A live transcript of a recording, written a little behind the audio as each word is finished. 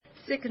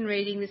second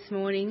reading this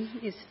morning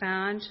is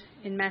found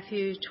in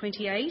Matthew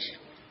 28,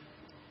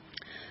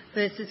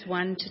 verses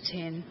 1 to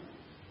 10.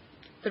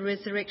 The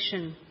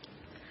resurrection.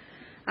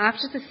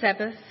 After the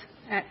Sabbath,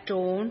 at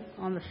dawn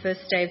on the first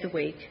day of the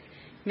week,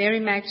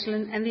 Mary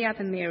Magdalene and the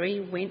other Mary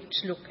went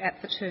to look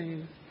at the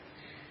tomb.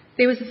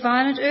 There was a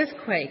violent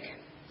earthquake,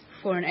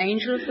 for an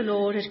angel of the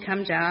Lord had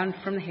come down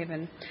from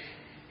heaven,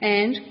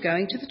 and,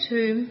 going to the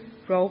tomb,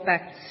 rolled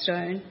back the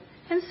stone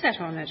and sat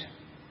on it.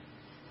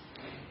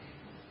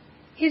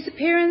 His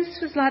appearance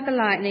was like the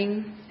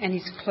lightning, and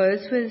his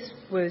clothes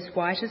were as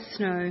white as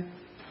snow.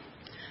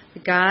 The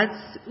guards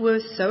were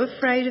so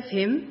afraid of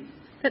him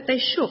that they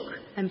shook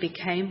and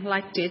became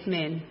like dead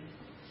men.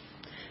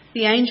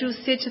 The angel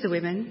said to the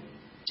women,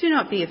 "Do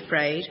not be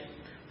afraid,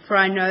 for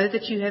I know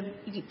that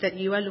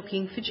you are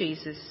looking for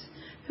Jesus,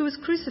 who was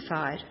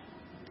crucified.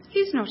 He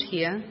is not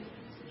here.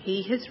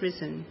 He has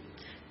risen,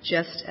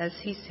 just as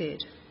he said.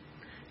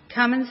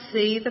 Come and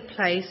see the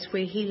place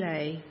where he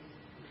lay.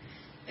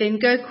 Then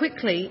go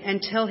quickly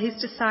and tell his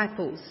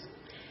disciples,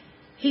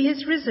 he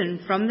has risen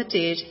from the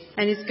dead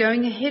and is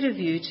going ahead of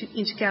you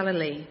into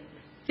Galilee.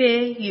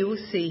 There you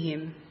will see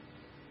him.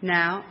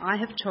 Now I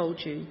have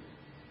told you."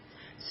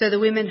 So the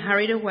women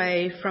hurried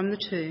away from the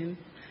tomb,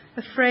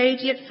 afraid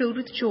yet filled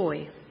with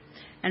joy,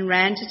 and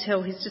ran to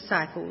tell his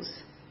disciples.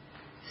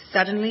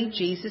 Suddenly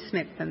Jesus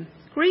met them.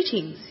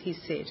 "Greetings," he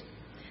said.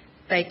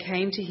 They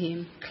came to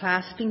him,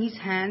 clasping his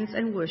hands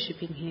and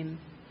worshipping him.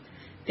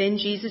 Then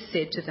Jesus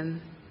said to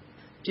them,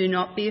 "Do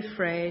not be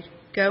afraid.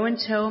 Go and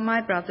tell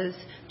my brothers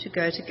to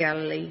go to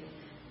Galilee.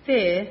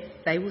 There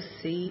they will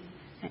see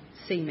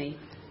me."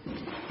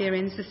 There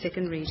ends the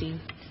second reading.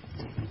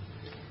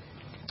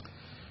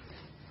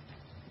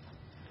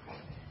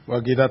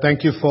 Well, Gita,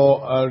 thank you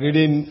for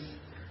reading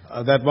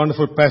that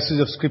wonderful passage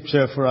of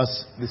Scripture for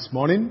us this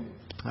morning.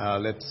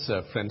 Let's,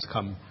 friends,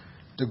 come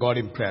to God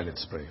in prayer.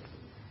 Let's pray.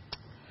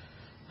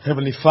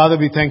 Heavenly Father,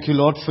 we thank you,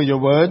 Lord, for your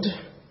word.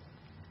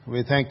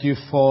 We thank you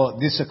for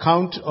this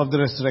account of the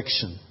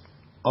resurrection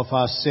of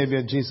our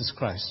Savior Jesus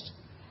Christ.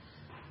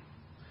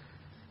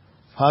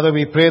 Father,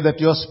 we pray that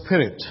your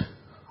Spirit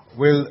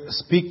will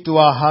speak to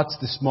our hearts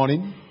this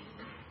morning,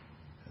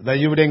 that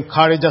you would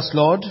encourage us,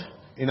 Lord,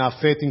 in our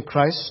faith in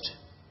Christ.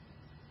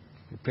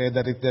 We pray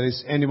that if there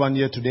is anyone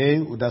here today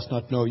who does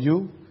not know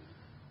you,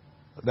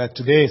 that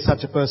today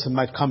such a person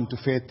might come to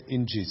faith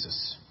in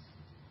Jesus.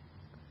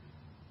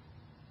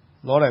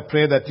 Lord, I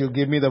pray that you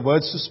give me the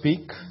words to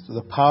speak to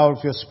the power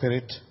of your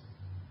Spirit,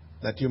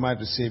 that you might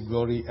receive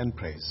glory and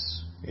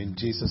praise. In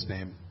Jesus'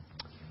 name,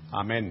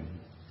 Amen.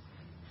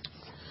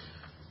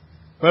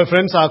 Well,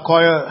 friends, our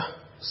choir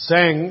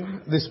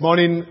sang this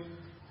morning,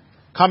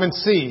 "Come and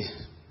see."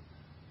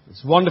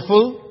 It's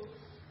wonderful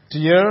to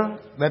hear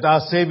that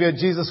our Savior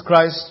Jesus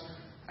Christ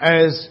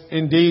has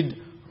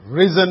indeed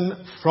risen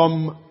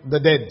from the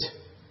dead.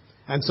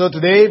 And so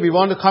today we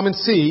want to come and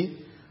see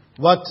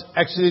what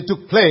actually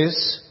took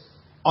place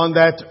on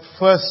that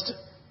first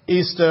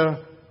Easter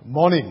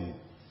morning.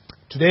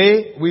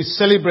 Today we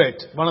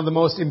celebrate one of the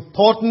most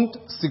important,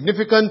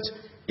 significant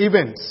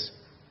events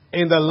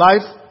in the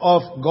life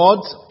of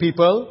God's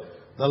people,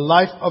 the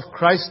life of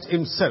Christ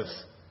himself.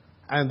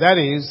 And that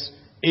is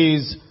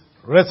his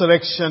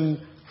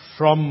resurrection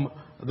from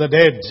the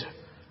dead.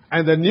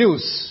 And the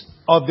news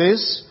of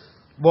this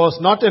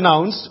was not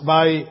announced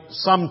by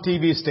some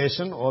TV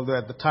station, although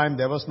at the time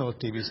there was no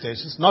TV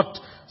stations, not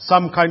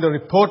some kind of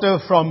reporter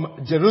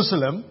from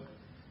Jerusalem.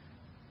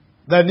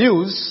 The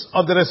news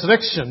of the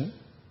resurrection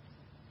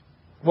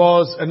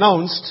was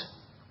announced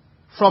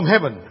from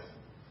heaven.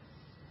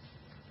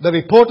 The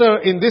reporter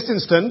in this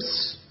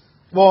instance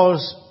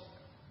was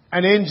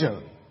an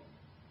angel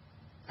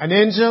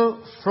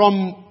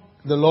from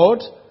the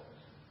Lord,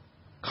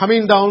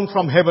 coming down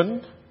from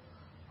heaven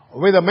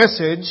with a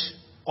message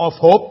of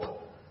hope,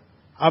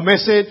 a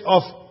message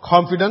of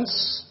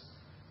confidence,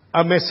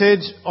 a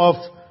message of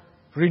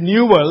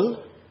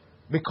renewal,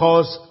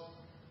 because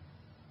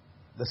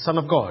the Son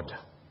of God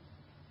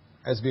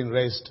has been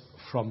raised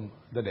from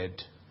the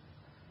dead.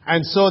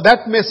 And so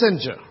that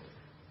messenger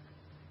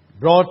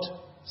brought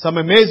some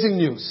amazing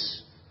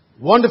news,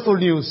 wonderful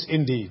news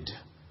indeed,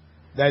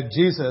 that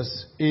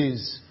Jesus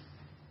is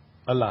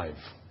alive.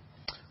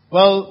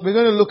 Well, we're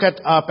going to look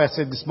at our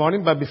passage this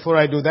morning, but before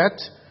I do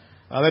that,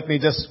 let me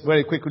just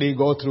very quickly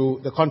go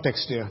through the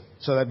context here,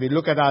 so that we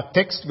look at our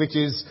text, which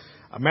is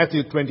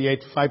Matthew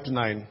 28, 5 to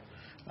 9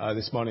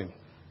 this morning.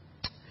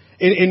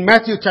 In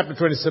Matthew chapter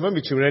 27,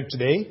 which we read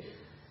today,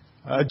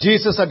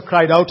 Jesus had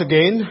cried out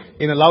again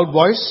in a loud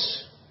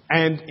voice,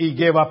 and he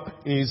gave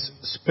up his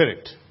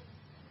spirit.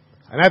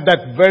 And at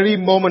that very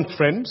moment,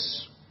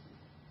 friends,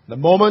 the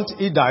moment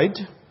he died,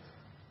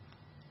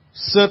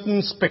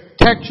 certain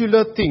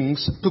spectacular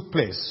things took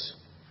place.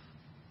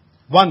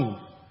 One,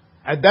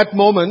 at that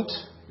moment,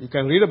 you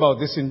can read about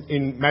this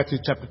in Matthew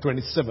chapter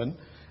 27.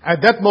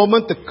 At that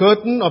moment, the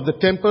curtain of the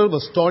temple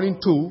was torn in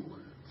two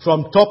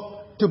from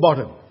top to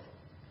bottom.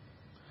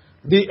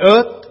 The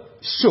earth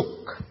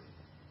shook.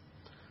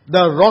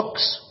 The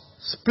rocks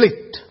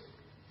split.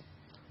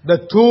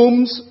 The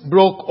tombs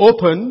broke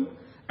open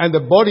and the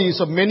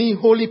bodies of many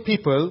holy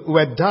people who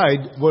had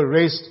died were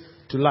raised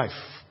to life.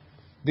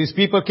 These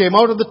people came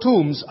out of the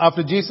tombs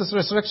after Jesus'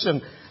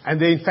 resurrection, and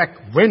they in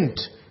fact went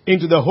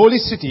into the holy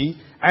city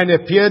and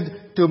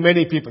appeared to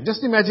many people.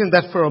 Just imagine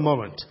that for a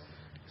moment.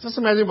 Just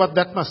imagine what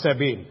that must have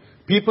been.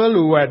 People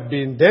who had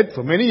been dead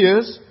for many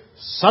years,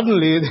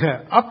 suddenly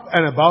they're up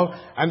and about,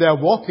 and they're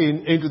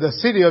walking into the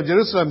city of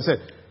Jerusalem and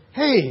said,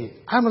 "Hey,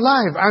 I'm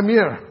alive, I'm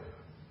here."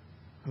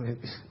 I mean,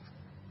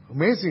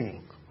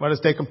 amazing what has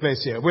taken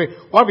place here.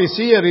 What we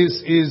see here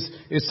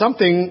is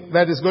something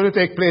that is going to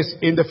take place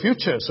in the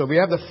future. So we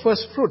have the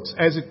first fruits,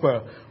 as it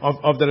were,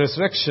 of the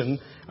resurrection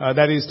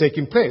that is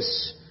taking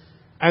place.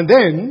 And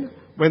then,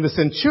 when the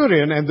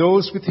centurion and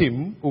those with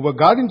him who were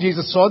guarding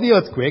Jesus saw the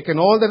earthquake and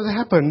all that had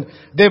happened,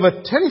 they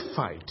were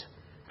terrified.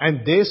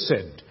 And they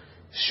said,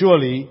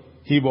 "Surely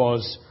he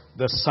was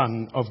the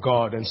Son of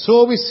God." And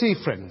so we see,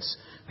 friends,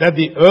 that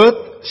the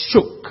earth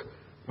shook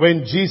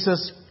when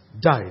Jesus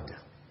died.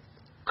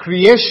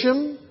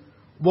 Creation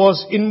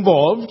was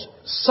involved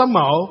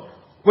somehow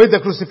with the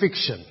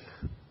crucifixion.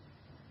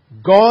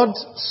 God's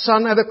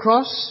Son at the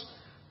cross,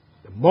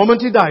 the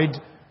moment he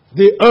died,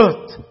 the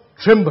earth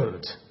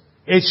trembled.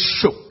 It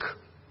shook.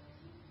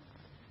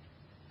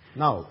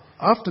 Now,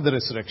 after the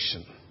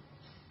resurrection,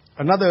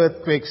 another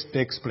earthquake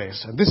takes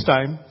place. And this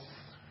time,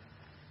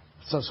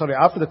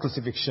 after the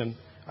crucifixion,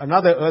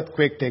 another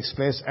earthquake takes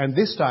place. And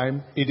this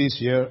time, it is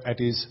here at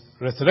his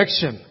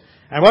resurrection.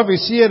 And what we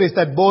see here is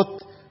that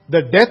both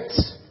the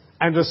death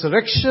and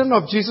resurrection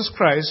of Jesus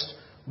Christ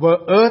were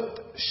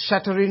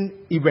earth-shattering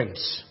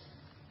events.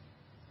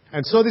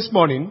 And so this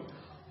morning,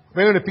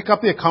 we're going to pick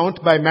up the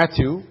account by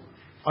Matthew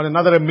on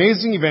another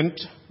amazing event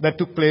that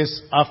took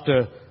place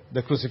after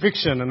the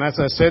crucifixion. And as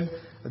I said,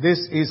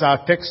 this is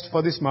our text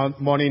for this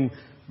morning,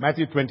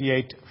 Matthew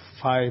 28,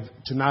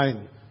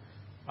 5-9.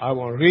 I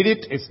won't read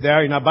it. It's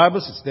there in our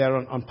Bibles. It's there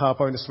on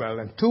PowerPoint as well.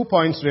 And 2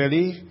 points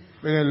really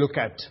we're going to look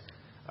at.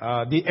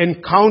 The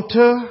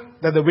encounter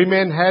that the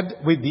women had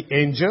with the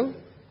angel,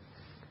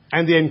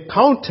 and the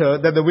encounter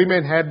that the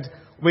women had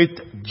with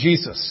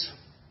Jesus.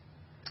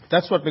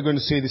 That's what we're going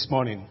to see this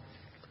morning.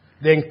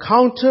 The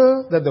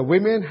encounter that the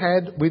women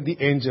had with the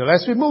angel.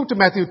 As we move to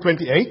Matthew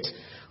 28,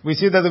 we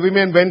see that the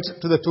women went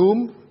to the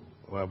tomb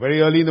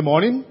very early in the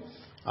morning,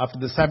 after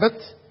the Sabbath.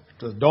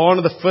 It was dawn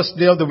of the first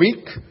day of the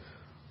week.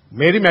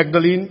 Mary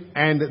Magdalene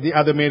and the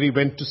other Mary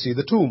went to see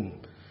the tomb.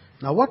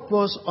 Now, what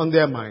was on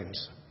their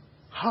minds?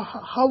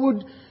 How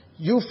would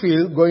you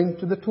feel going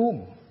to the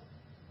tomb?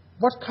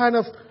 What kind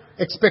of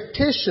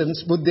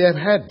expectations would they have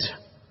had?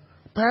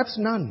 Perhaps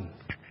none.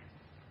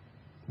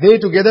 They,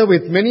 together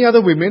with many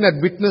other women,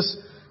 had witnessed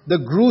the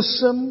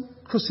gruesome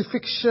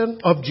crucifixion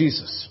of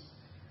Jesus.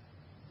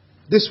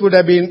 This would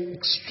have been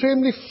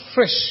extremely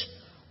fresh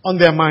on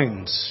their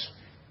minds.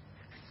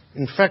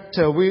 In fact,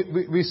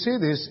 we see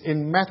this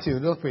in Matthew,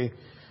 don't we?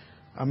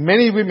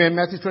 Many women,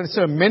 Matthew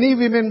 27, many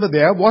women were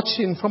there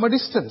watching from a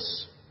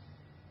distance.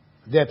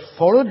 They had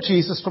followed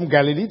Jesus from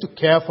Galilee to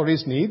care for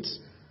his needs.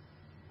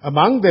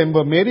 Among them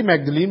were Mary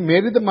Magdalene,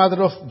 Mary the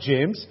mother of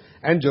James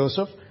and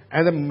Joseph,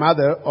 and the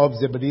mother of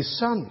Zebedee's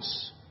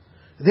sons.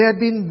 They had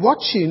been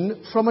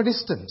watching from a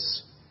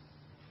distance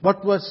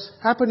what was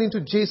happening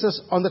to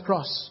Jesus on the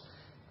cross.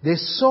 They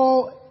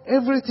saw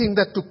everything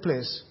that took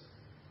place.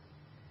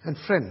 And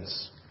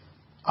friends,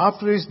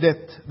 after his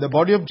death, the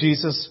body of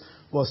Jesus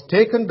was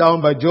taken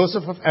down by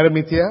Joseph of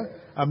Arimathea,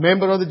 a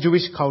member of the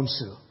Jewish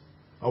council,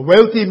 a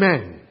wealthy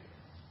man.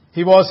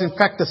 He was in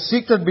fact a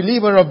secret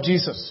believer of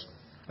Jesus,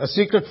 a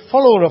secret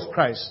follower of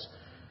Christ.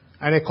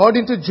 And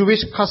according to Jewish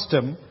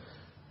custom,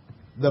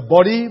 the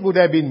body would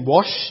have been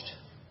washed,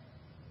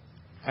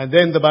 and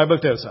then the Bible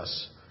tells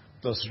us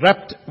it was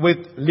wrapped with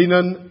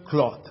linen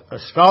cloth. A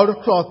shroud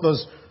of cloth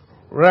was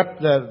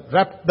wrapped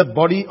the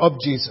body of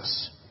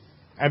Jesus.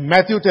 And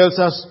Matthew tells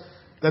us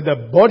that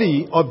the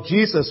body of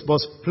Jesus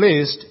was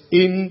placed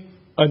in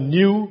a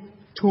new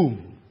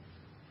tomb.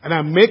 And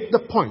I make the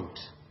point,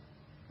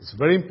 it's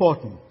very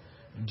important,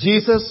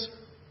 Jesus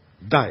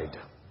died.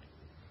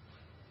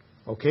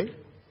 Okay?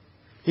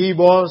 He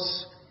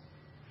was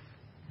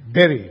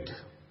buried.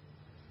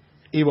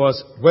 He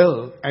was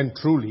well and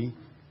truly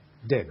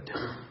dead.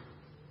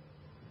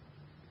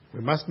 We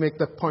must make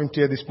that point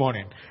here this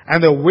morning.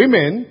 And the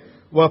women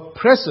were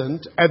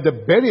present at the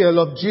burial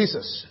of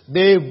Jesus.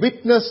 They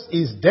witnessed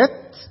his death.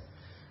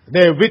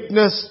 They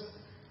witnessed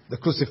the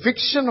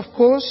crucifixion, of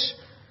course,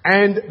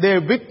 and they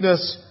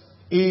witnessed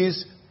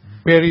his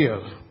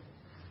burial.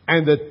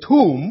 And the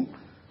tomb,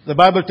 the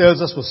Bible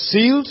tells us, was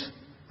sealed,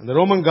 and the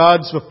Roman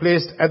guards were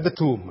placed at the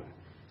tomb,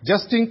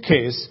 just in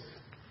case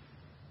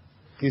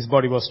his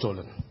body was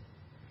stolen.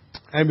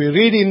 And we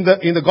read in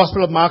the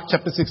Gospel of Mark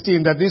chapter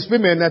 16 that these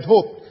women had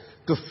hoped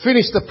to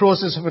finish the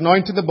process of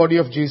anointing the body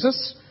of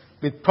Jesus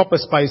with proper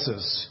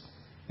spices.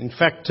 In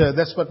fact,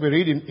 that's what we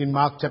read in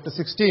Mark chapter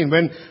 16.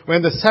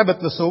 When the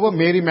Sabbath was over,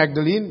 Mary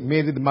Magdalene,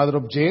 Mary the mother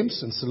of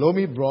James, and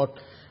Salome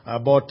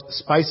bought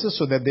spices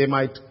so that they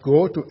might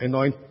go to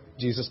anoint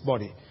Jesus'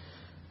 body.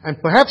 And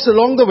perhaps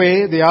along the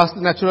way, they asked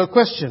the natural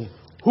question,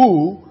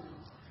 who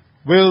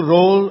will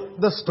roll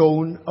the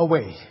stone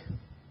away.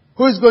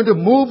 Who is going to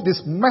move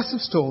this massive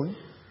stone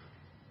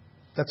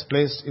that's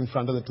placed in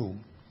front of the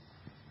tomb?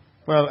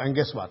 Well, and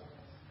guess what?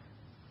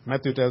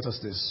 Matthew tells us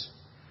this.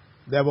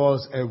 There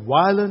was a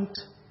violent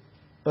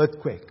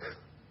earthquake.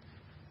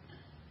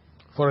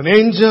 For an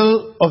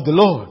angel of the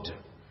Lord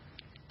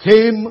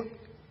came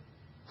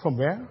from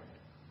where?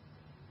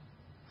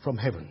 From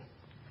heaven.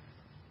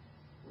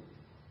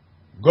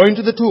 Going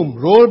to the tomb,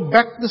 rolled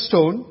back the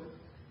stone.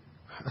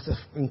 That's an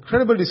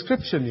incredible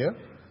description here.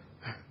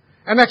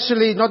 And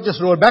actually not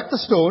just rolled back the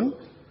stone,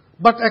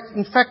 but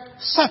in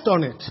fact sat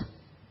on it.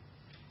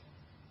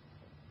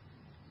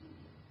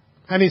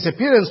 And his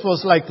appearance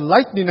was like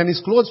lightning, and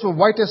his clothes were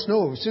white as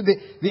snow. See,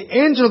 the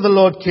angel of the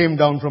Lord came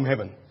down from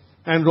heaven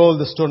and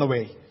rolled the stone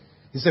away.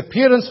 His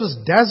appearance was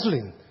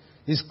dazzling.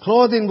 His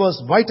clothing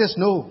was white as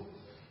snow.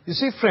 You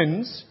see,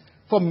 friends,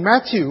 for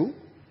Matthew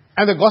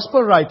and the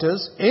gospel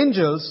writers,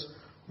 angels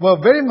were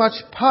very much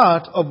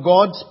part of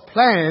God's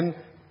plan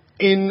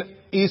in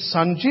His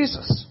Son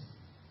Jesus.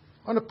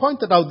 I want to point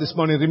that out this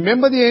morning.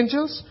 Remember the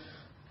angels?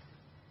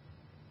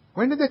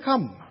 When did they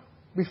come?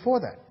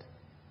 Before that.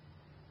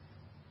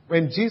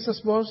 When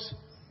Jesus was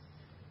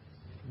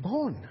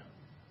born.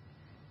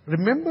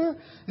 Remember,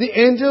 the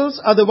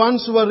angels are the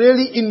ones who are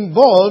really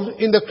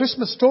involved in the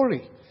Christmas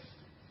story.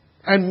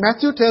 And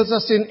Matthew tells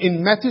us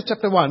in Matthew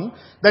chapter 1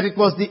 that it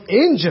was the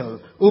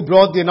angel who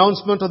brought the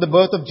announcement of the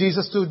birth of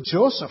Jesus to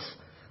Joseph.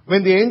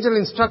 When the angel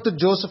instructed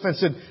Joseph and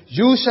said,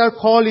 "You shall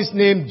call his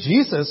name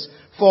Jesus,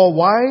 for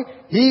why?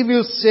 He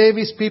will save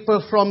his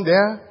people from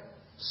their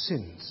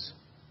sins."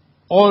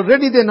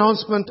 Already the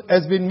announcement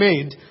has been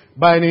made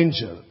by an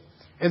angel.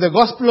 In the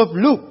Gospel of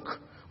Luke,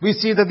 we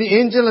see that the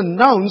angel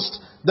announced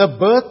the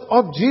birth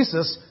of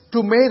Jesus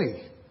to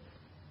Mary.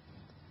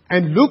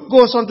 And Luke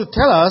goes on to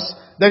tell us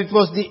that it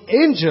was the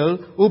angel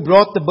who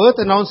brought the birth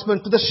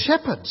announcement to the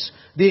shepherds.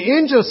 The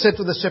angel said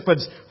to the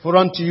shepherds, "For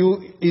unto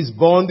you is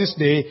born this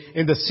day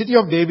in the city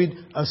of David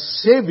a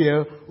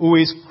Savior who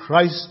is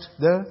Christ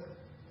the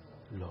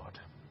Lord."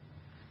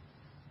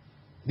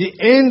 The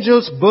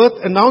angel's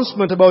birth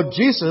announcement about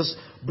Jesus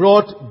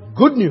brought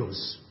good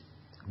news,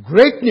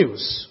 great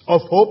news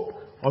of hope,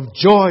 of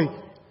joy,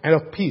 and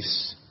of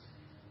peace.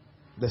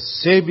 The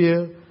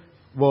Savior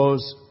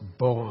was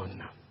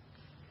born.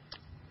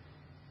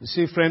 You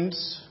see,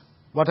 friends,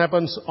 what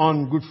happens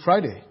on Good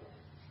Friday?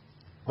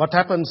 What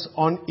happens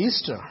on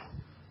Easter?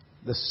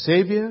 The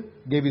Savior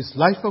gave His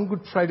life on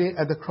Good Friday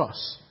at the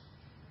cross.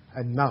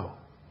 And now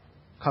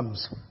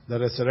comes the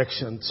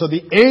resurrection. So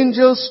the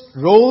angels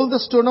rolled the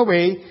stone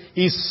away.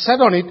 He sat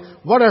on it.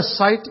 What a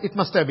sight it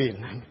must have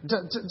been.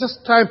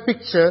 Just try and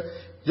picture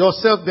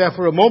yourself there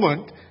for a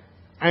moment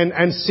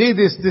and see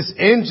this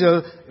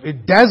angel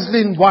with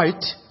dazzling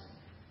white.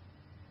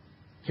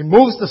 He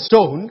moves the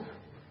stone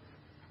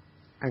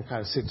and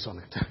kind of sits on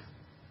it.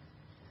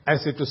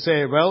 As if to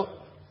say, well,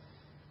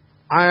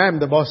 I am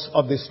the boss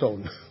of this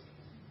stone.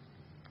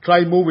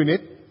 Try moving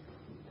it.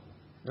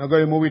 You're not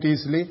going to move it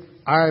easily.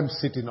 I am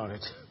sitting on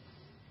it.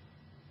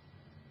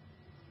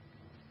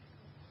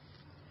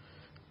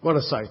 What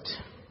a sight.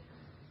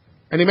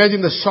 And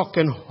imagine the shock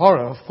and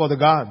horror for the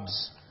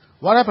guards.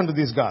 What happened to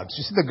these guards?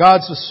 You see, the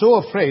guards were so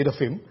afraid of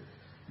him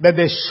that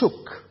they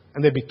shook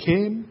and they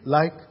became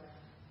like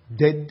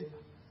dead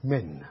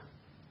men.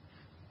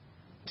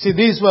 See,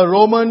 these were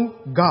Roman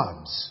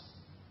guards.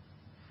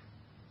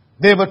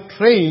 They were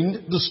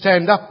trained to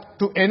stand up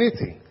to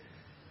anything.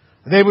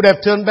 They would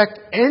have turned back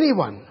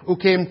anyone who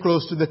came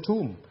close to the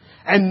tomb.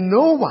 And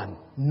no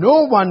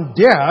one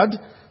dared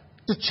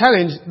to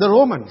challenge the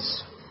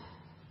Romans.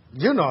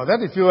 You know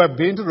that if you have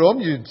been to Rome,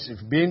 if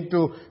you've been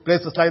to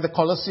places like the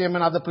Colosseum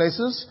and other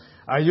places,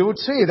 you would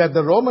see that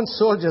the Roman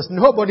soldiers,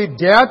 nobody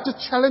dared to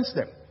challenge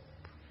them.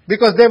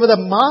 Because they were the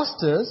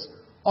masters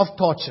of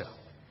torture.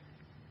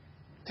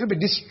 They would be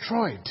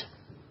destroyed.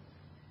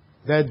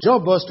 Their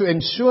job was to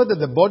ensure that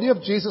the body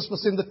of Jesus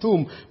was in the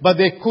tomb, but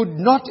they could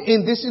not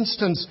in this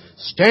instance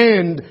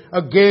stand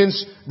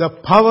against the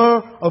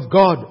power of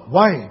God.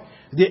 Why?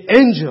 The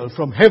angel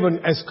from heaven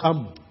has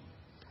come.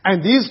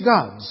 And these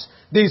guards,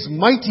 these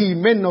mighty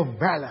men of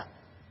valor,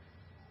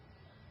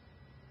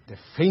 they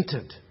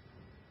fainted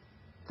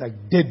like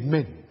dead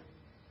men,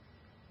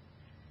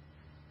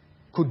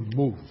 couldn't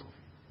move.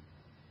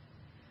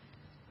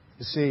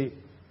 You see,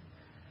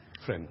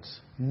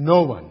 friends,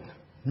 no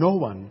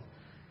one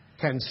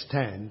can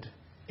stand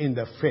in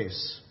the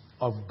face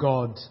of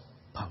God's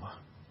power.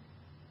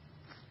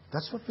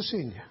 That's what we're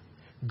seeing here.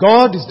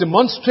 God is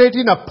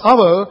demonstrating a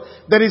power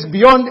that is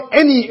beyond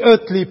any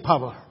earthly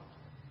power.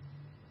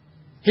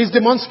 He's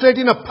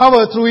demonstrating a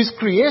power through His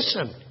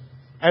creation.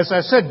 As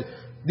I said,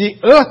 the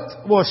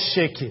earth was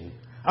shaking.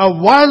 A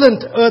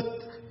violent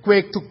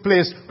earthquake took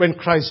place when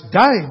Christ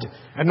died.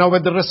 And now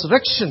at the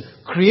resurrection,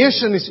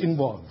 creation is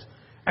involved.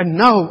 And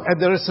now at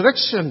the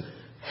resurrection,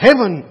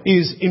 heaven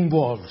is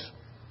involved.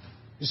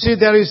 You see,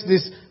 there is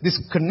this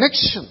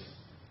connection.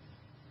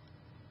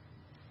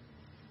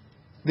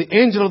 The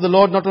angel of the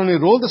Lord not only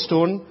rolled the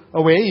stone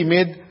away, he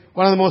made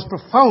one of the most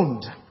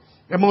profound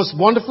the most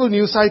wonderful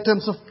news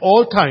items of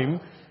all time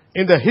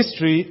in the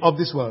history of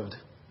this world.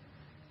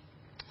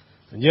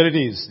 And here it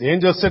is. The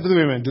angel said to the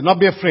women, "Do not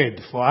be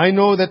afraid, for I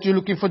know that you're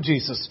looking for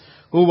Jesus,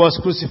 who was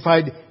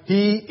crucified.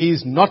 He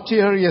is not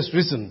here, he has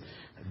risen,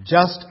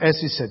 just as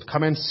he said.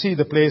 Come and see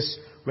the place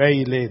where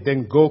he lay.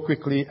 Then go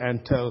quickly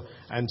and tell,"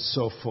 and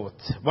so forth.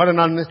 What an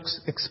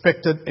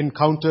unexpected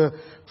encounter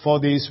for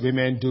these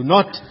women. "Do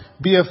not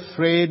be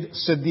afraid,"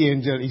 said the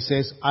angel. He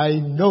says, "I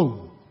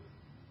know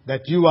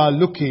that you are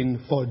looking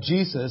for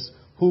Jesus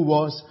who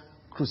was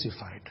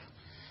crucified."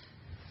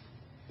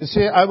 You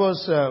see, as I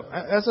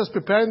was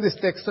preparing this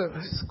text,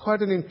 it's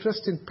quite an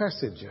interesting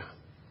passage.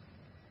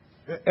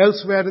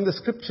 Elsewhere in the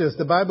scriptures,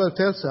 the Bible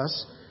tells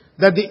us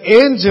that the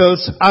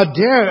angels are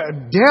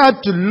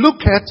dared to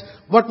look at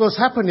what was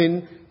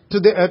happening to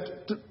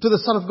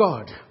the Son of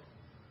God.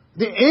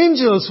 The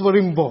angels were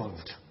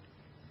involved.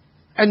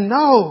 And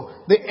now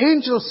the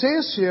angel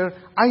says here,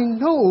 "I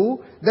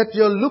know that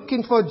you're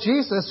looking for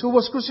Jesus who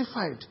was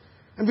crucified."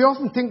 And we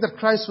often think that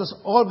Christ was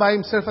all by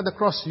himself at the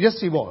cross. Yes,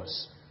 he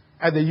was,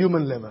 at the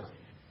human level.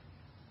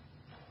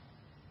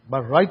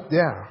 But right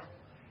there,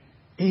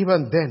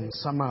 even then,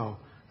 somehow,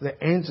 the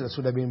angels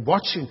would have been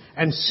watching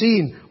and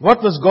seeing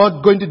what was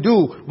God going to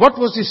do. What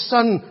was his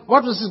Son?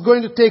 What was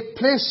going to take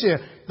place here?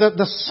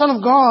 The Son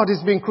of God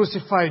is being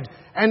crucified.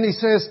 And he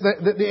says,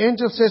 the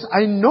angel says,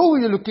 "I know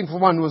you're looking for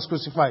one who was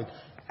crucified."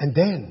 And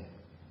then,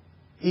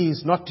 he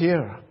is not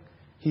here.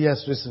 He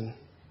has risen.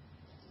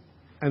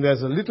 And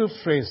there's a little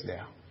phrase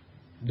there.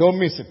 Don't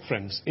miss it,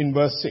 friends, in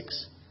verse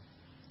 6.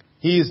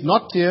 He is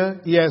not here,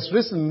 he has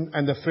risen,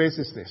 and the phrase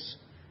is this.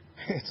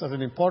 It's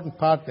an important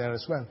part there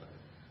as well.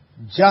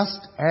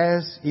 Just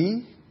as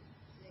he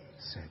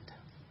said.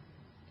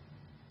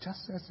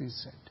 Just as he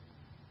said.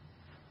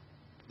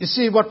 You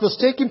see, what was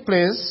taking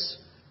place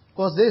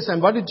was this.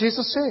 And what did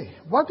Jesus say?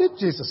 What did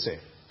Jesus say?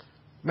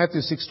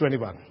 Matthew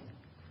 6:21.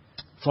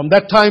 From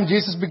that time,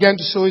 Jesus began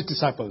to show his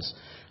disciples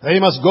that he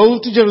must go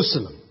to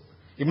Jerusalem.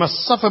 He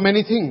must suffer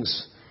many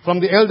things from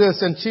the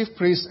elders and chief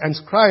priests and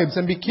scribes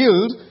and be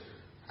killed.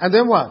 And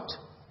then what?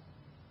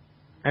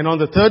 And on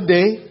the third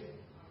day,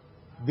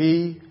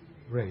 be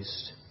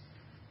raised.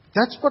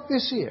 That's what we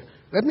see here.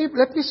 Let me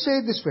say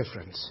it this way,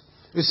 friends.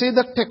 You see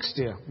that text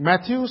here,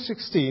 Matthew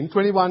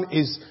 16:21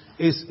 is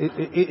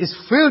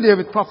filled here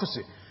with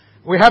prophecy.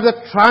 We have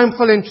the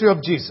triumphal entry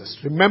of Jesus.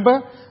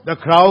 Remember the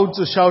crowds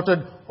who shouted,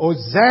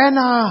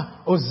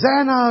 "Hosanna,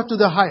 Hosanna to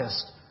the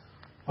highest."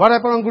 What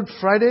happened on Good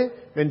Friday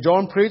when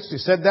John preached? He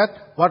said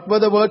that. What were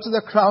the words of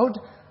the crowd?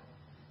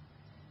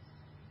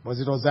 Was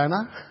it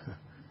Hosanna?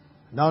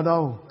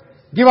 No.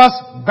 Give us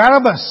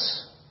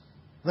Barabbas.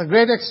 The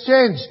great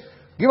exchange.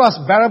 Give us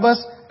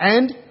Barabbas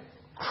and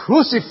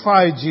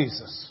crucify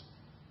Jesus.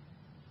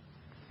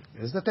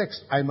 Here's the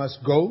text. I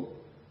must go.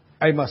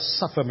 I must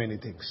suffer many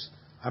things.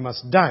 I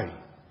must die,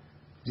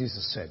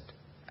 Jesus said.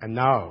 And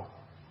now,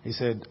 he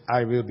said,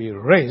 I will be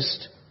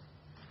raised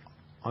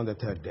on the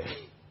third day.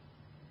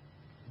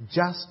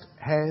 Just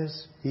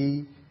as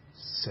he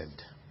said.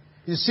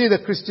 You see, the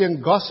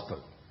Christian gospel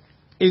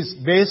is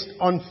based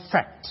on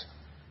fact,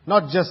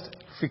 not just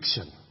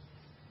fiction.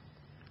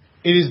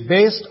 It is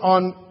based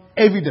on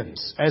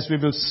evidence, as we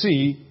will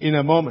see in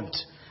a moment.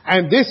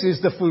 And this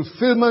is the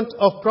fulfillment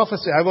of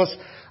prophecy. I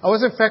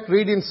was in fact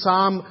reading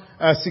Psalm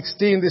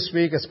 16 this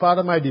week as part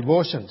of my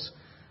devotions.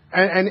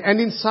 And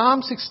in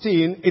Psalm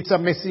 16, it's a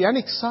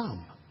messianic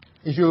psalm.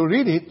 If you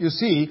read it, you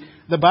see,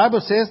 the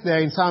Bible says there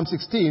in Psalm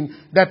 16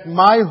 that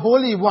my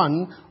Holy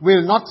One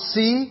will not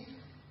see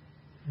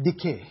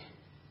decay,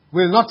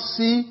 will not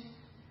see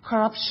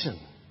corruption.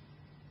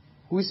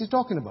 Who is he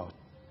talking about?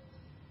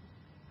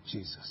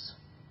 Jesus.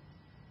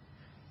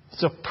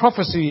 So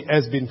prophecy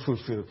has been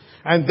fulfilled.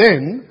 And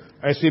then,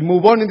 as we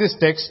move on in this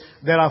text,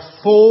 there are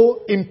 4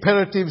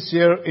 imperatives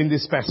here in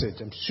this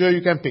passage. I'm sure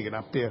you can pick it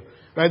up here.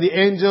 Where the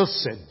angel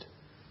said,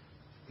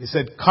 he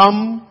said,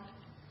 come,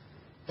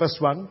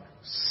 first one,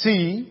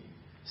 see,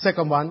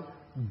 second one,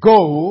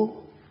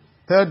 go,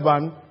 third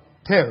one,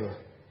 tell,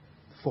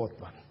 fourth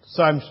one.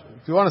 So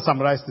if you want to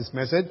summarize this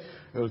message,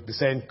 it will be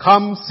saying,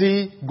 come,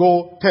 see,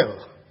 go,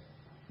 tell.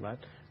 Right?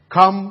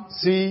 Come,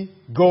 see,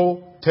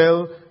 go,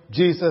 tell,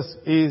 Jesus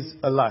is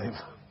alive.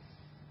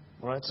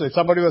 Alright, so if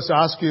somebody was to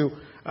ask you,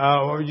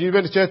 you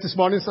went to church this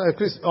morning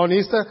on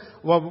Easter,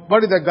 what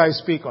did that guy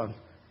speak on?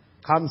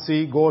 Come,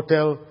 see, go,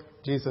 tell,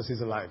 Jesus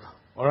is alive.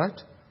 Alright?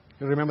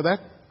 You remember that?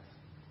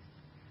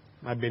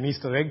 Might be an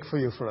Easter egg for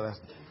you for that.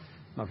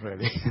 Not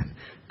really.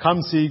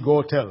 Come, see,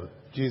 go, tell,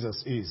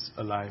 Jesus is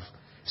alive.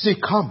 See,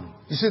 come.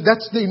 You see,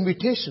 that's the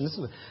invitation,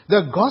 isn't it?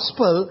 The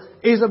gospel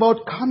is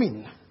about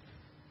coming.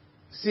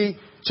 See,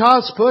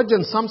 Charles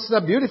Spurgeon sums it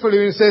up beautifully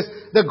when he says,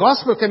 the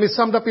gospel can be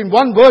summed up in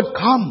one word,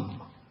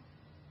 come.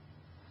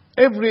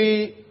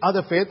 Every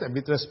other faith, and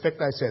with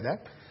respect I say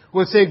that,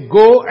 will say,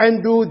 go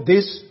and do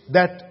this,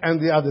 that, and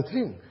the other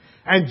thing.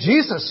 And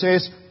Jesus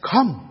says,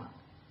 come.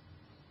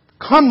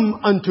 Come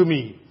unto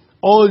me,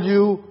 all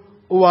you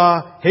who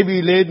are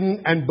heavy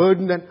laden and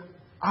burdened, and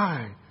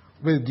I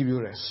will give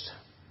you rest.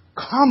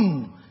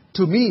 Come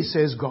to me,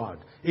 says God.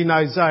 in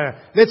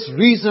Isaiah. Let's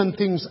reason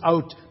things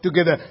out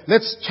together.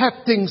 Let's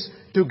chat things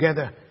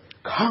together.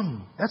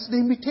 Come. That's the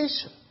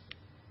invitation.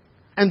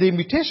 And the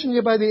invitation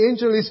here by the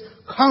angel is,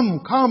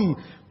 come,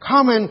 come,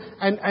 come.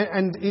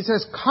 And he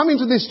says, come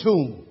into this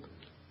tomb.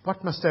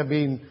 What must have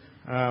been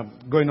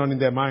going on in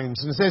their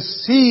minds? And he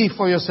says, see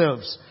for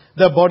yourselves.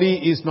 The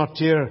body is not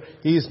here.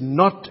 He is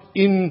not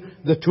in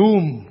the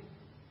tomb.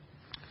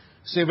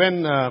 See,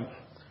 when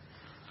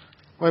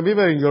we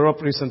were in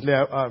Europe recently,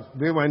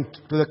 we went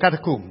to the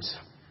catacombs.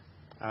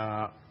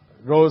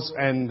 Rose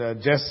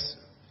and Jess,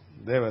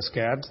 they were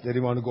scared. They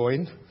didn't want to go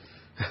in.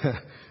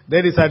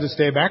 They decided to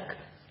stay back.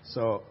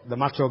 So the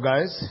macho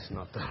guys,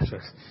 not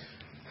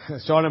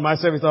Sean and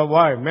myself, we thought,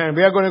 why? Man,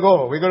 we are going to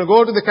go. We're going to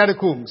go to the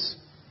catacombs.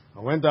 I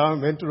went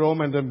down, went to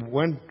Rome, and then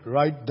went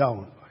right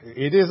down.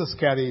 It is a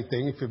scary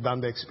thing. If you've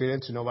done the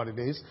experience, you know what it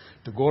is.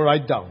 To go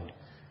right down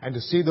and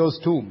to see those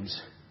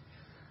tombs.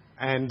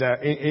 And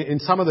in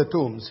some of the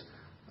tombs,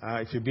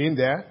 if you've been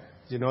there,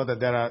 you know that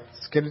there are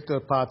skeletal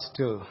parts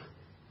still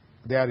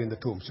there in the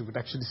tombs. You could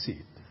actually see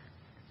it.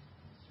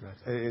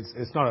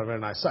 It's not a very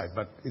nice sight,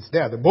 but it's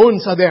there. The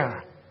bones are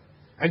there.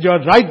 And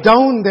you're right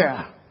down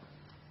there.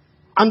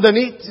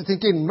 Underneath, you're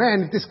thinking,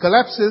 man, if this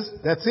collapses,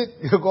 that's it.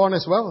 You're gone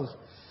as well.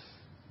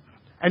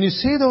 And you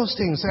see those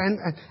things, and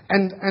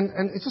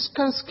it's just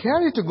kind of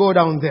scary to go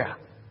down there.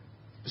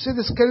 You see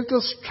the skeletal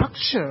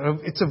structure.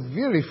 It's a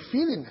weary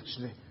feeling,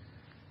 actually.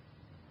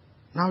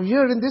 Now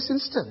here in this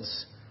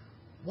instance,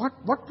 what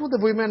would the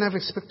women have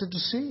expected to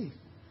see?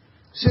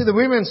 See, the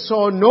women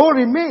saw no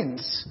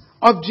remains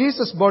of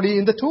Jesus' body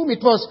in the tomb.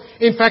 It was,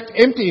 in fact,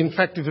 empty. In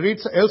fact, if you read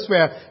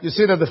elsewhere, you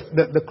see that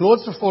the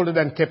clothes were folded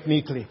and kept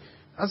neatly.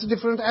 That's a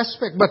different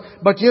aspect.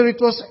 But here it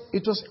was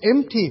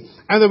empty.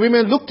 And the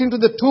women looked into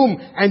the tomb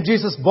and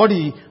Jesus'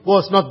 body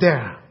was not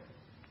there.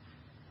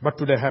 What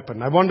would have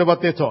happened? I wonder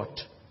what they thought.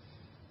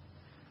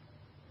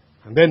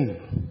 And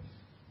then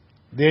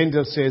the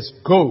angel says,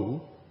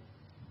 go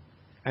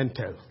and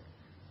tell.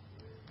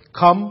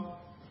 Come,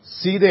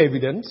 see the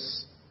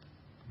evidence.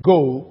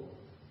 Go,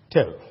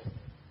 tell.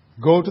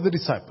 Go to the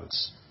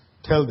disciples.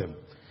 Tell them.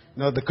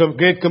 Now the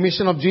Great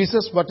Commission of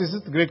Jesus, what is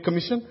it? The Great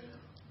Commission?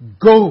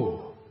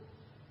 Go.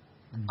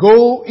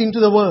 Go into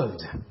the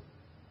world.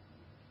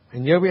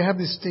 And here we have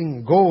this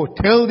thing. Go,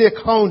 tell the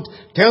account.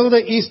 Tell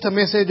the Easter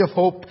message of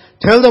hope.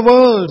 Tell the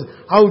world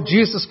how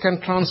Jesus can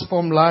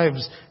transform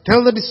lives.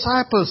 Tell the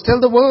disciples.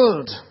 Tell the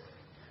world.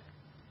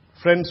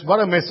 Friends, what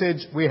a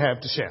message we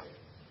have to share.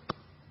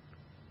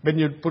 When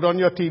you put on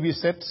your TV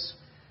sets,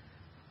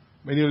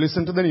 when you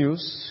listen to the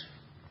news,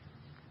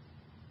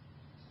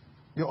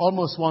 you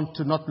almost want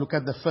to not look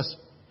at the first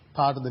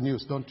part of the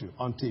news, don't you,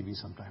 on TV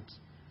sometimes.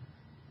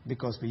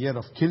 Because we hear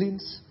of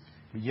killings,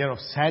 we hear of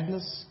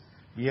sadness,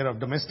 we hear of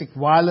domestic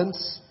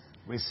violence,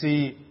 we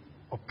see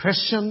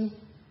oppression,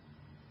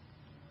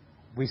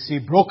 we see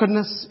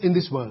brokenness in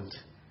this world.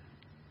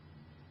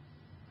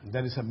 And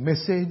there is a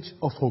message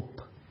of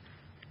hope.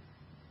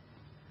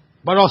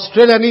 But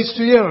Australia needs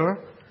to hear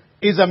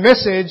is a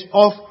message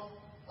of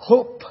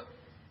hope.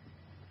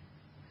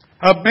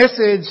 A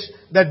message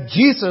that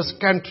Jesus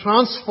can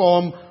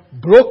transform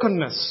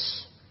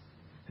brokenness.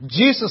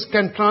 Jesus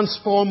can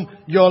transform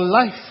your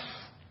life.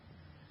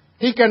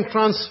 He can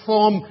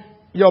transform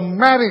your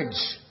marriage.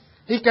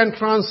 He can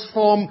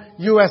transform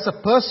you as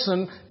a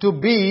person to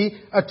be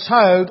a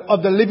child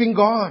of the living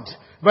God,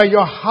 where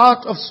your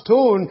heart of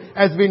stone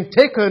has been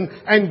taken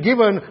and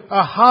given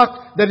a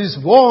heart that is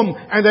warm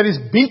and that is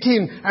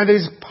beating and that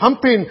is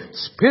pumping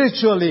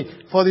spiritually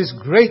for this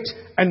great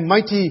and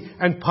mighty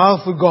and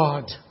powerful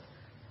God.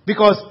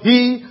 Because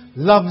He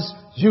loves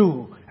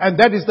you. And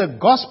that is the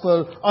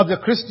gospel of the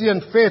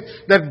Christian faith,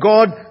 that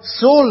God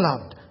so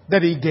loved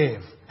that He gave.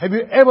 Have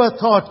you ever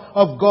thought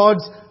of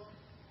God's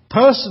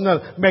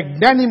personal,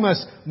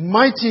 magnanimous,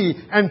 mighty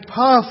and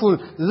powerful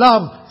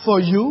love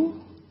for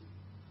you?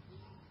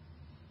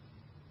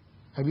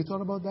 Have you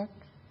thought about that?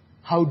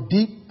 How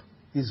deep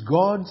is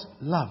God's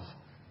love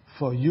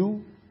for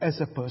you as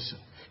a person?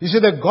 You see,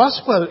 the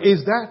gospel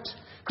is that.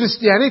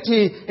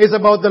 Christianity is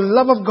about the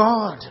love of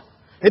God.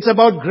 It's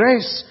about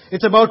grace.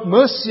 It's about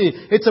mercy.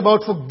 It's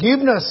about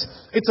forgiveness.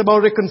 It's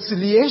about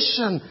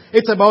reconciliation.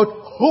 It's about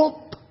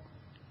hope.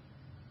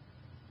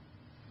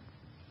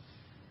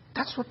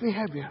 That's what we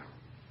have here.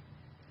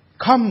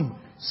 Come,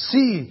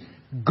 see,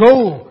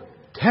 go,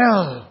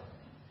 tell.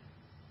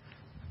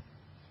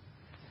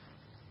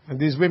 And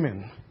these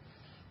women,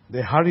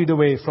 they hurried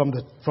away from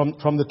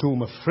the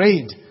tomb,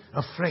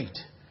 afraid.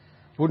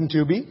 Wouldn't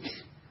you be?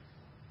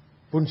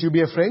 Wouldn't you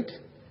be afraid?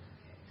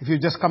 If you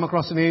just come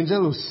across an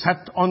angel who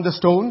sat on the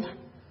stone,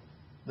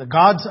 the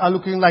guards are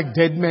looking like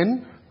dead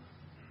men.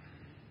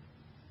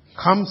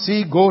 Come,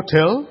 see, go,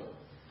 tell.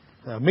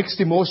 Mixed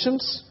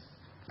emotions.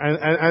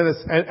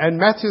 And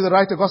Matthew, the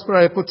writer, Gospel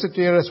writer, puts it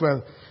here as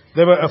well.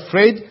 They were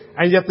afraid,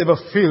 and yet they were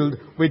filled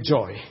with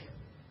joy.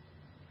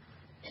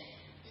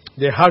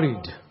 They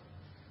hurried.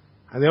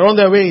 And they're on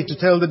their way to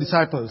tell the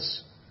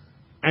disciples.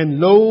 And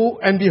lo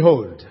and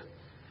behold,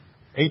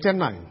 8 and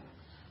 9.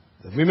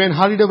 The women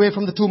hurried away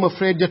from the tomb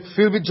afraid yet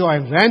filled with joy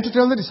and ran to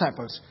tell the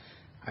disciples.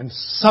 And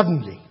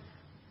suddenly,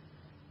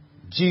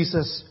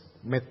 Jesus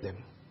met them.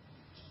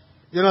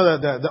 You know,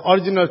 the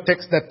original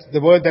text, that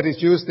the word that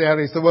is used there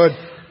is the word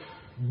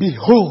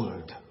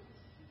behold.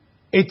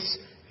 It's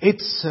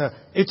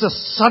a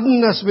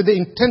suddenness with the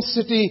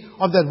intensity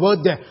of that word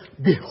there.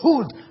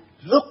 Behold,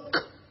 look.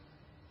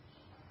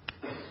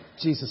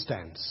 Jesus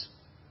stands.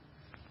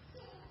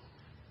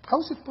 How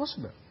is it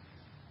possible?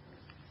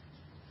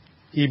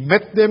 He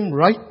met them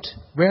right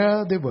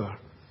where they were.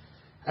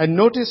 And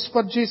notice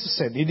what Jesus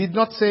said. He did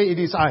not say, it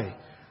is I.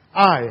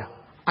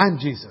 I'm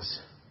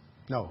Jesus.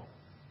 No.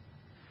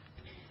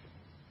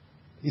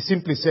 He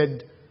simply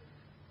said,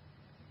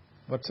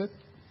 what's it?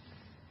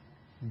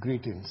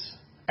 Greetings.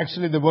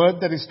 Actually, the word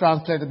that is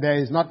translated there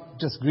is not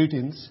just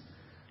greetings.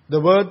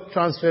 The word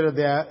translated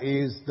there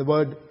is the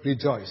word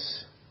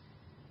rejoice.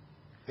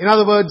 In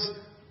other words,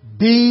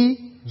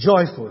 be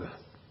joyful.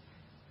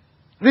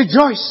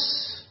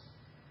 Rejoice.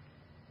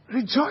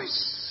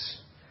 Rejoice.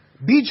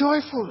 Be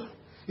joyful.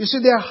 You see,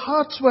 their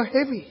hearts were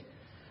heavy.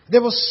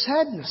 There was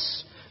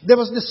sadness. There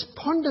was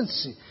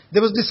despondency.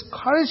 There was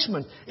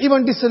discouragement,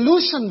 even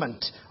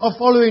disillusionment of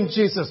following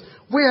Jesus.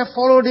 We have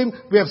followed Him.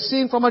 We have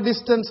seen from a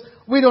distance.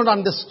 We don't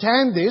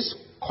understand this.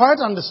 Quite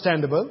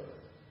understandable.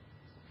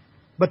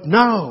 But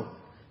now,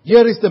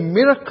 here is the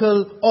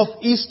miracle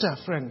of Easter,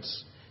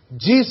 friends.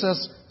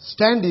 Jesus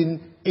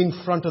standing in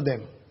front of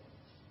them.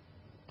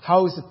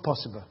 How is it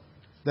possible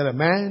that a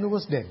man who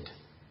was dead,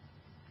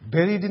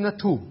 buried in a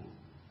tomb,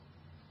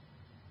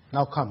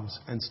 now comes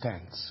and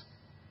stands?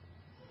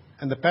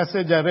 And the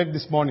passage I read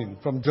this morning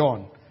from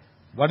John,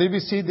 what did we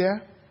see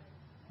there?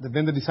 That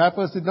when the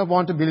disciples did not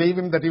want to believe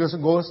him that he was a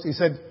ghost, he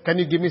said, can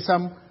you give me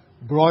some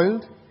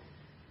broiled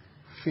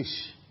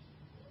fish?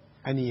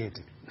 And he ate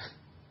it.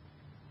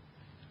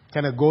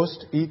 Can a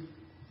ghost eat?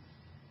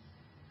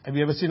 Have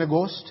you ever seen a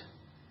ghost?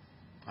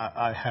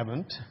 I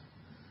haven't.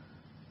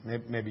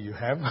 Maybe you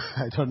have.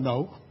 I don't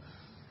know.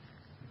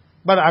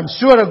 But I'm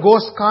sure a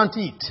ghost can't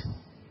eat.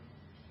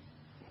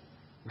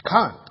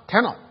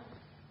 Cannot.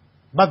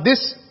 But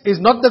this is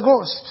not the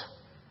ghost.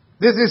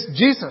 This is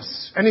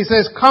Jesus. And He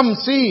says, come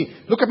see,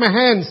 look at my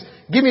hands,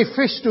 give me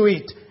fish to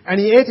eat. And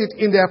He ate it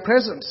in their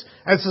presence.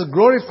 As a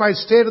glorified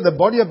state of the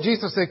body of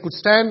Jesus, they could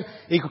stand,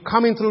 He could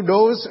come in through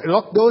doors,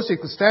 locked doors, He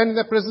could stand in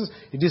their presence,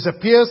 He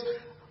disappears.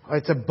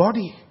 It's a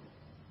body.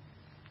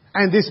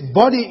 And this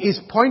body is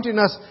pointing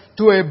us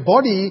to a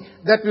body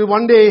that will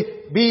one day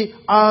be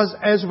ours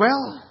as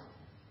well.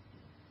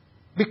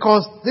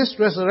 Because this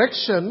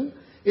resurrection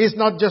is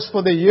not just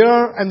for the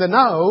here and the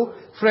now.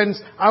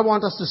 Friends, I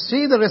want us to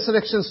see the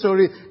resurrection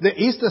story, the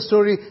Easter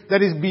story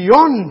that is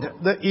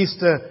beyond the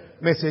Easter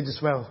message as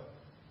well.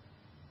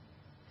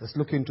 Let's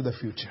look into the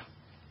future.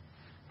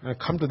 I'll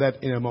come to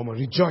that in a moment.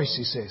 Rejoice,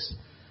 He says.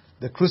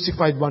 The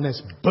crucified one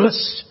has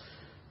burst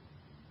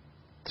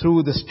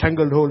through the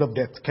strangled hold of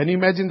death. Can you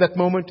imagine that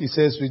moment? He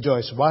says,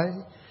 rejoice.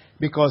 Why?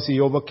 Because He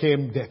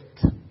overcame death.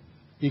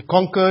 He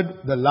conquered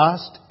the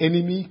last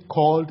enemy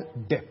called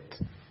death.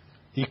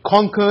 He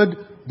conquered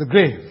the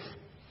grave.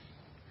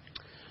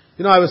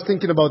 You know, I was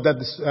thinking about that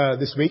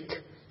this week.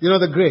 You know,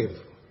 the grave.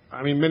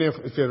 I mean,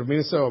 if you're a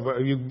minister or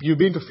you've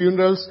been to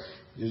funerals,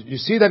 you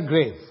see that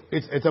grave.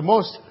 It's a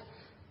most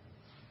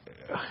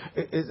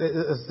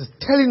it's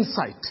a telling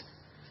sight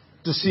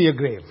to see a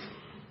grave.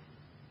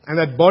 And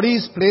that body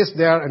is placed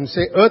there and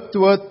say earth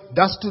to earth,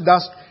 dust to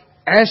dust,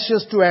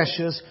 ashes to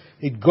ashes.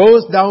 It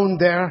goes down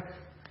there.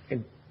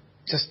 It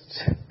just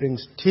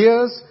brings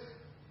tears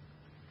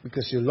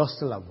because you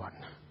lost a loved one.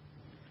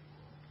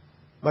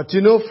 But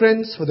you know,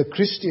 friends, for the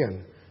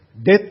Christian,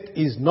 death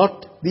is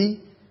not the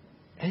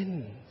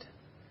end.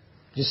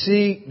 You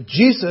see,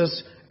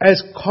 Jesus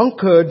has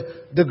conquered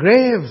the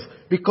grave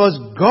because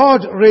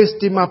God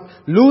raised Him up,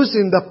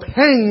 losing the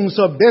pangs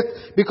of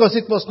death because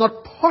it was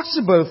not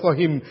possible for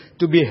Him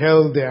to be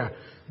held there.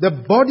 The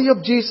body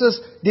of Jesus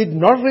did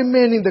not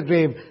remain in the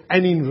grave,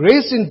 and in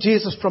raising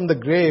Jesus from the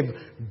grave,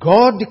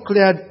 God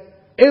declared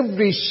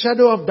every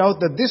shadow of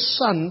doubt that this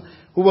Son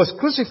who was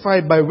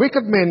crucified by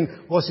wicked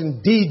men was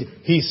indeed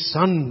His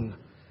Son.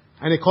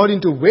 And according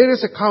to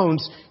various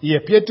accounts, He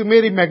appeared to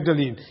Mary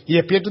Magdalene, He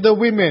appeared to the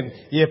women,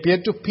 He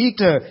appeared to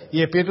Peter,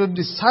 He appeared to the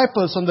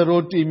disciples on the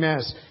road to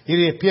Emmaus,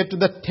 He appeared to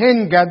the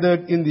 10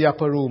 gathered in the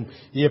upper room,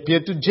 He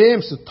appeared to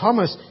James, to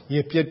Thomas, He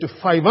appeared to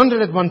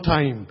 500 at one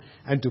time,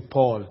 and to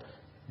Paul.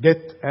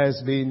 Death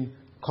has been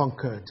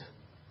conquered.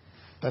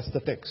 That's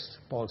the text,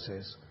 Paul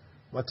says.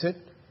 What's it?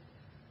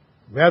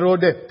 Where, O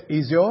death,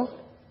 is your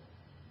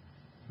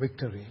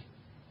victory?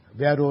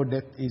 Where, O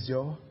death, is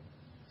your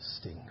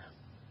sting?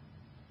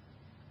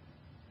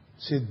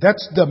 See,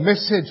 that's the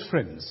message,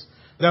 friends.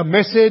 The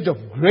message of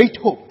great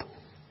hope.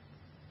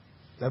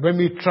 That when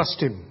we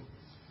trust Him,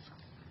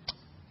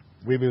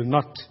 we will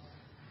not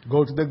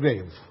go to the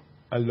grave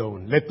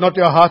alone. Let not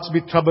your hearts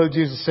be troubled,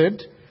 Jesus said.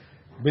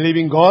 Believe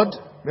in God,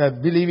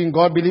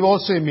 believe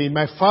also in me. In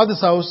my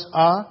Father's house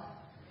are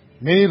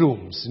many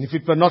rooms. And if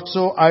it were not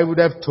so, I would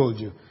have told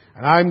you.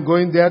 And I am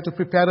going there to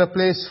prepare a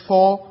place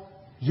for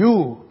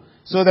you.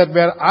 so that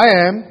where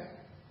I am,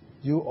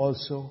 you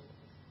also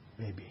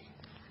may be.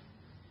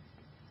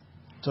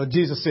 So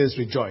Jesus says,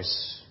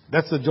 rejoice.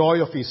 That's the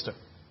joy of Easter.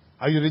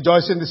 Are you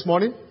rejoicing this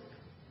morning?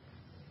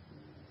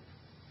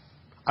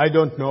 I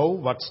don't know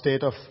what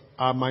state of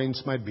our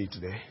minds might be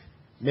today.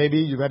 Maybe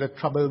you've had a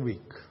troubled week.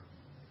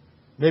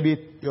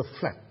 Maybe you're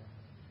flat.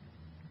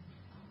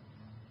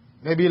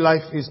 Maybe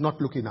life is not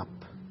looking up.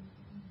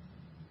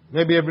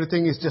 Maybe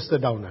everything is just a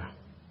downer.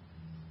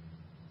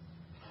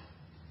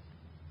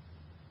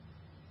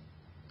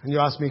 And you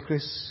ask me,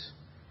 Chris,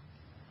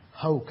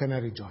 how can I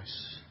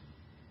rejoice?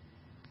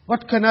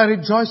 What can I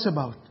rejoice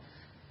about?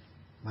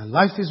 My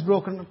life is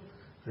broken.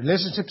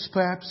 Relationships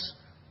perhaps.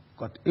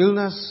 Got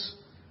illness.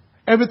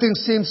 Everything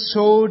seems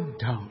so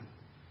down.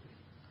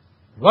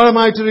 What am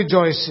I to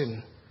rejoice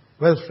in?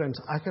 Well,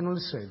 friends, I can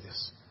only say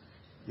this.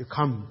 You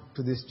come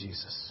to this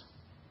Jesus.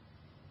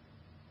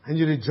 And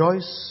you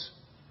rejoice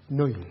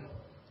knowing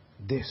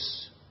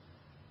this.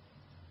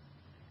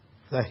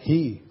 That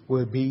He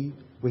will be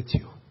with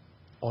you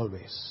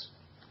always.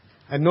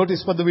 And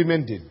notice what the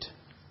women did.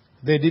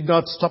 They did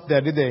not stop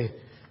there, did they?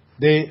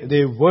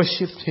 They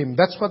worshipped Him.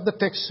 That's what the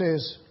text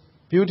says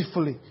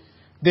beautifully.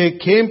 They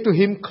came to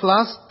Him,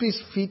 clasped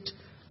His feet,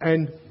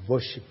 and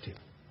worshipped Him.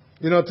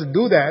 You know, to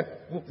do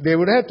that, they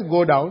would have to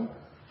go down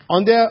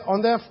on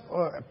their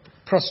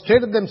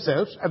prostrated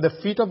themselves at the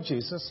feet of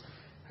Jesus,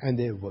 and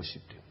they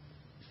worshipped Him.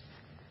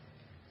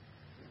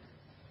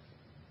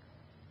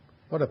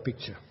 What a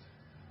picture.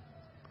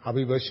 Are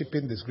we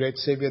worshipping this great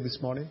Savior this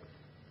morning?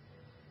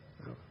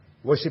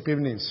 Worship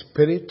Him in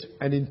spirit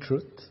and in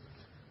truth.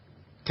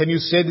 Can you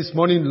say this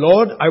morning,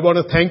 Lord, I want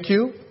to thank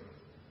You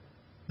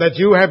that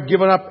You have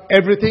given up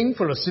everything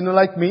for a sinner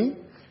like me.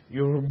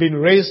 You've been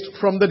raised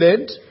from the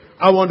dead.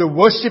 I want to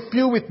worship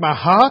You with my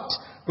heart,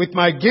 with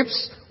my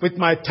gifts, with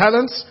my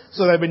talents,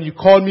 so that when You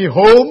call me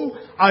home,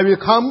 I will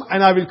come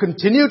and I will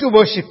continue to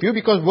worship You,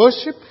 because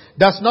worship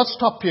does not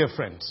stop here,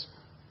 friends.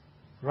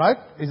 Right?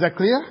 Is that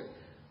clear?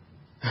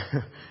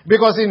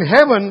 Because in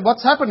heaven,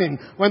 what's happening?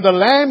 When the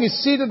Lamb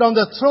is seated on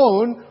the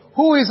throne,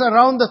 who is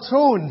around the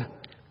throne?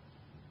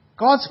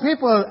 God's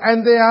people,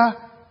 and they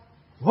are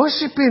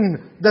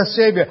worshipping the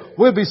Savior.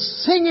 We'll be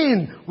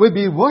singing, we'll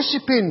be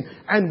worshipping,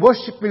 and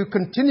worship will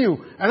continue.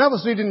 And I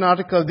was reading an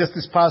article just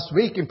this past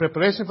week in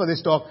preparation for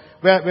this talk,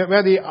 where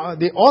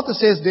the author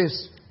says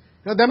this.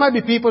 Now, there might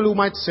be people who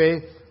might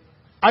say,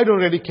 I don't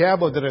really care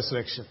about the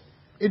resurrection.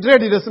 It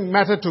really doesn't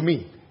matter to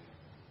me.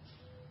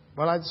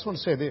 Well, I just want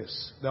to say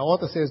this. The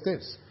author says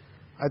this.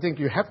 I think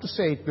you have to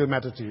say it will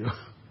matter to you.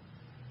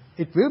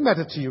 It will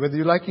matter to you whether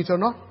you like it or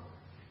not.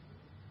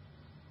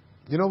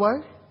 You know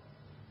why?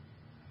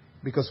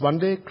 Because one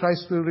day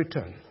Christ will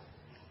return.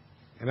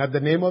 And at the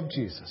name of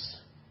Jesus,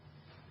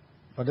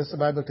 what does the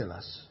Bible tell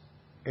us?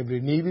 Every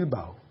knee will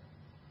bow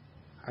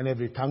and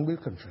every tongue will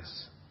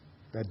confess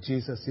that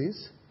Jesus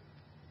is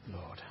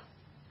Lord.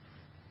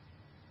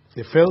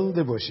 They fell,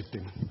 they worshipped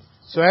Him.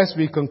 So as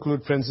we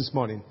conclude, friends, this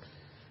morning,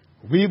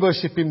 we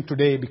worship Him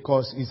today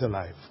because He's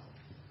alive.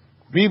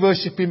 We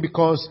worship Him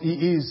because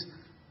He is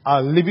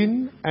our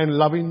living and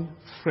loving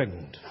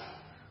friend.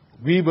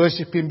 We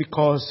worship Him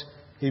because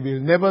He will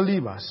never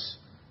leave us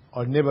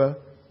or never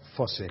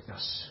forsake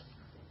us.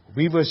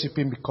 We worship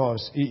Him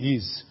because He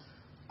is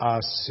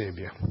our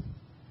Savior.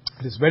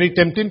 It is very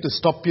tempting to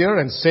stop here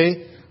and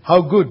say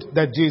how good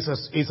that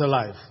Jesus is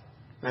alive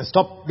and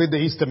stop with the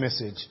Easter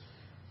message.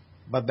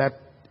 But that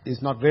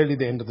is not really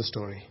the end of the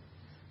story.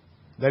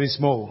 There is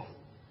more.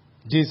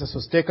 Jesus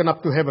was taken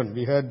up to heaven.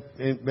 We heard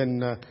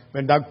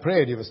when Doug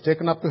prayed, He was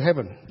taken up to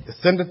heaven,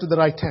 ascended to the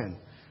right hand.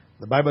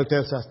 The Bible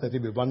tells us that He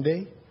will one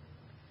day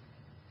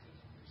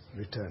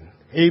return.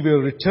 He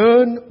will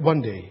return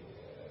one day.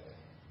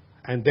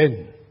 And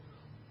then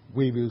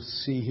we will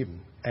see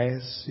Him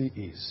as He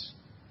is.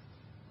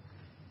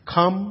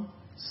 Come,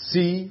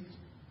 see,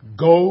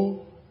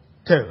 go,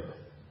 tell.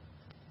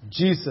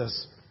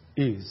 Jesus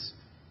is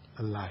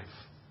alive.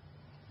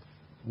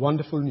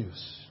 Wonderful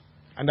news.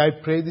 And I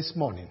pray this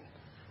morning,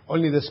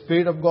 only the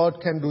Spirit of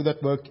God can do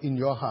that work in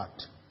your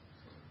heart.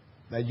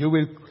 That you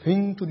will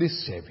cling to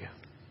this Savior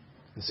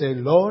and say,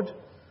 Lord,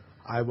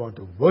 I want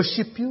to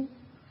worship You.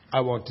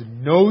 I want to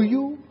know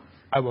You.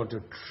 I want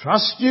to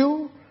trust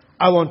You.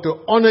 I want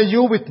to honor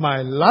You with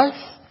my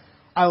life.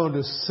 I want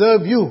to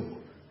serve You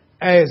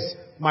as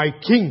my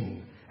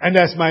King and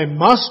as my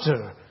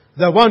Master,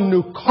 the one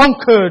who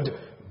conquered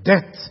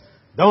death,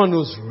 the one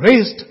who's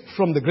raised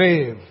from the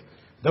grave,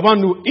 the one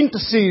who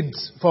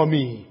intercedes for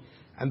me,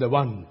 and the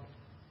one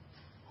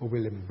who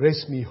will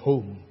embrace me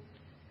home,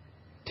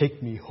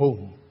 take me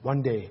home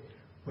one day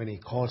when He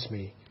calls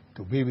me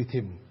to be with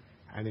Him.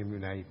 And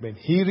when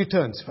He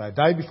returns, if I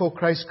die before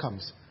Christ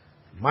comes,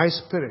 my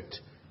spirit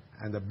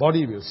and the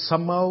body will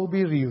somehow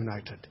be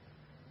reunited.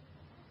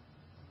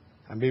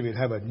 And we will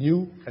have a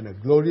new and a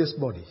glorious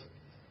body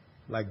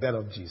like that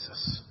of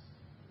Jesus.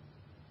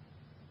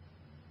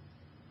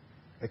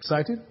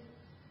 Excited?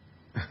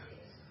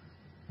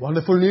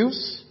 Wonderful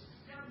news?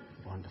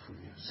 Wonderful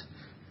news.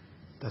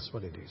 That's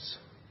what it is.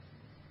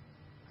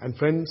 And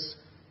friends,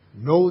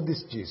 know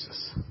this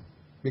Jesus.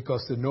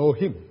 Because to know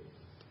Him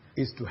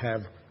is to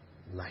have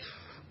life.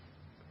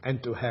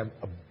 And to have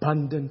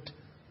abundant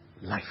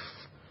life.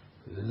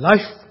 Life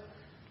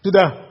to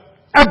the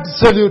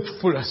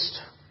absolute fullest.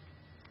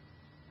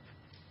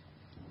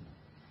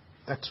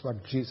 That's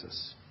what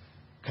Jesus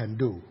can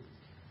do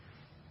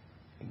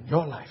in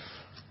your life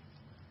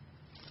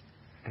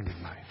and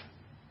in mine.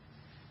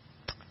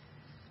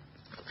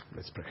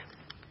 Let's pray.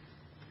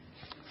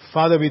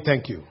 Father, we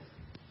thank you.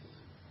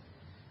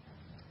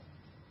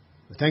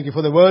 We thank you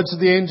for the words of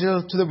the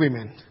angel to the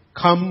women.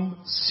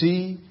 Come,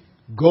 see,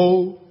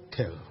 go,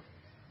 tell.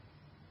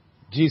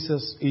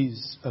 Jesus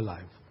is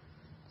alive.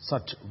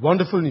 Such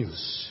wonderful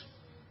news,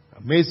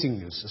 amazing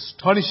news,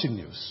 astonishing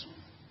news.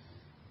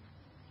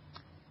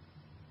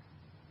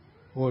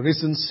 O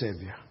risen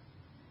Savior,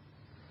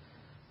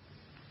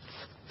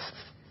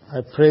 I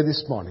pray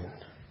this morning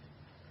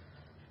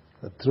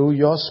that through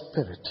your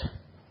Spirit,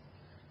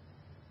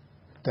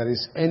 if there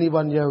is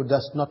anyone here who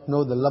does not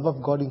know the love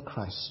of God in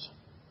Christ,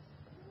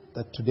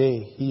 that today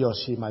he or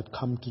she might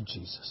come to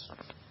Jesus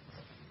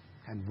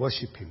and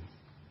worship Him.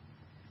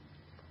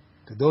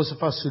 To those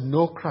of us who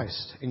know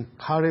Christ,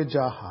 encourage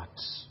our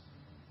hearts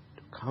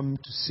to come,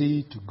 to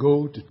see, to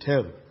go, to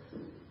tell,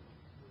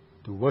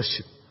 to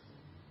worship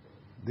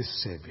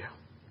this Savior.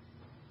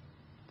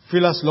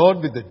 Fill us, Lord,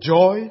 with the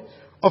joy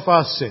of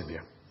our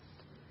Savior,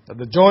 that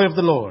the joy of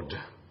the Lord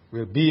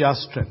will be our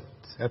strength.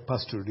 Help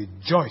us to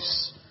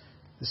rejoice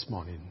this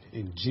morning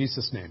in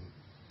Jesus' name.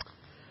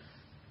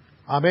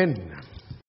 Amen.